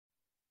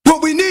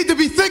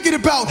thinking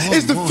about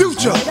is the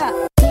future. Look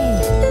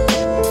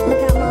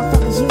how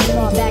motherfuckers use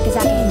more back as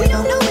I can remember. We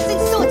don't know what's in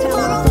store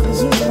tomorrow.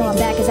 Motherfuckers use more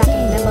back as I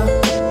can remember.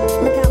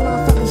 Look how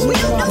motherfuckers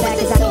use more back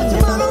as I can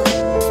remember.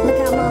 Look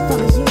how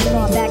motherfuckers use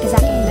more back as I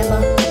can remember.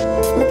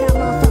 Look how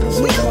motherfuckers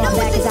use more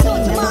back as I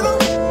can remember.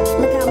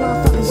 Look how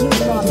motherfuckers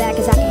use more back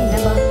as I can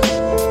remember.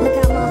 Look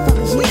how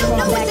motherfuckers use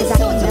more back as I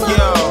can remember.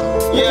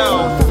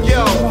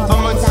 Yo,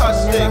 I'm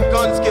untouched.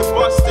 Guns get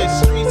busted,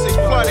 streets is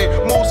flooded,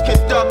 moves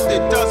conducted,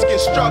 dust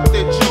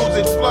constructed, Jews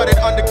is flooded,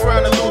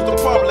 underground and lose the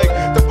public.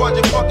 The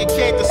budget fucking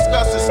can't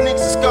discuss it, sneaks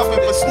is scuffing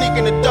for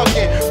sneaking and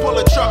ducking. Pull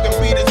a truck and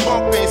beat his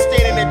bumping,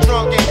 standing and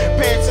drunken,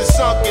 pants is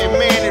sunken,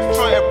 man in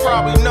front and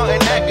probably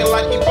nothing, acting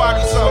like he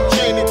body something,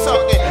 chain and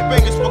tucking,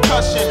 bangers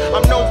percussion.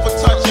 I'm known for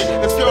touching,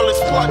 this girl is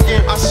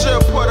clucking. I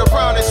should put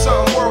around in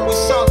something where we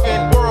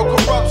sunken, world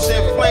corruption,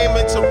 flame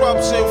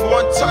interruption,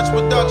 one touch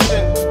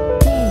production.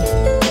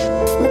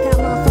 Look how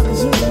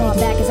motherfuckers use more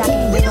back as I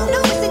can remember. We don't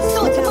know what's in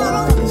store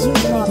tomorrow. Motherfuckers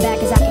use more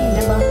back as I can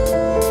remember.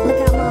 Look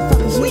how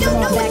motherfuckers use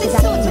more back as I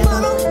can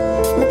remember.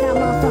 Look how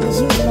motherfuckers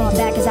use more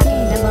back as I can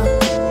remember.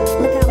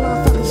 Look how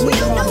motherfuckers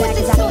use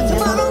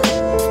more back as I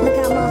can remember. Look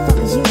how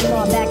motherfuckers use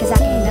more back as I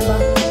can remember.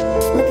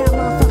 Look how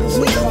motherfuckers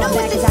use more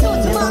back as I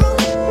can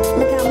remember.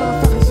 Look how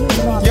motherfuckers use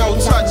more back as I can remember. Yo,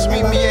 touch me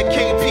at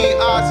KP,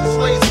 odds is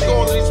lazy.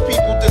 All of these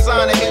people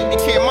designing hate me,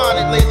 can't mind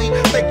it lately.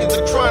 Think it's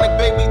electronic,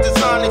 baby,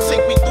 design it,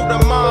 take me through the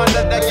mind.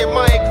 That get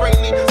my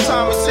greatly.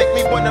 Time to take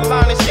me when the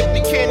line is shake me,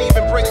 can't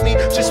even break me.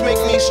 Just make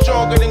me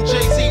stronger than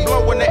Jay-Z,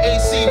 blowing the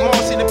AC,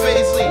 Marcy the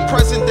Paisley.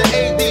 Present the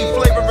AD,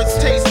 flavor is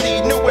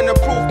tasty. New and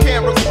approved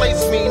can't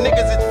replace me.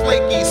 Niggas it's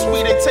flaky,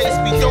 sweet and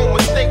tasty, don't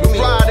mistake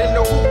me. Ride in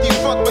the hoopty,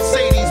 fuck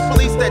Mercedes.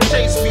 Police that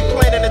chase me,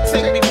 planning to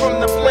take me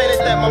from the planet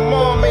that my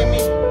mom made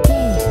me.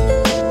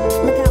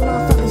 Look how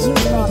motherfuckers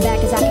use more back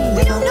as I can remember.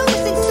 We don't know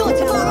what's in store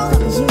tomorrow.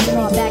 Motherfuckers use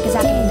more back as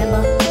I can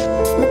remember.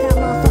 Look how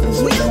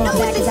motherfuckers use more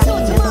back as I can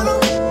remember.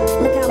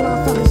 Look how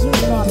motherfuckers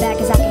use more back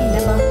as I can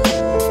remember.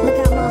 Look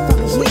how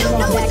motherfuckers use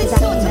more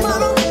back as I can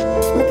remember.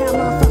 Look how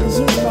motherfuckers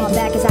use more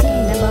back as I can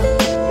remember.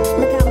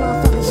 Look how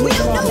motherfuckers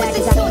use more back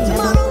as I can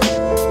remember.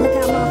 Look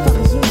how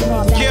motherfuckers use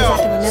more back as I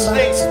can remember.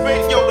 Snake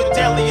spit, yo, the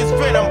deadliest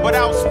venom, but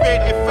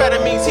outspit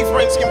amphetamines, he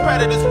brings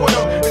competitors with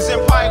him. His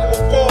empire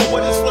will war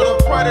with his little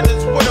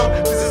predators with him.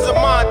 This is a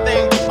mind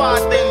thing,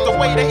 defy things, the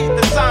way that he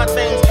design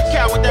things.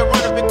 Coward that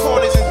run up in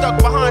corners and duck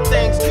behind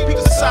things.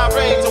 Peeks the side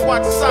range and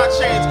watch the side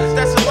change.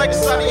 That's the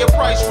legacy of your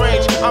price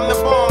range. I'm the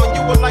bomb and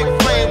you a light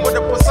flame with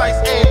a precise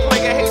aim.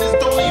 Player haters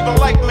don't even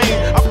like me.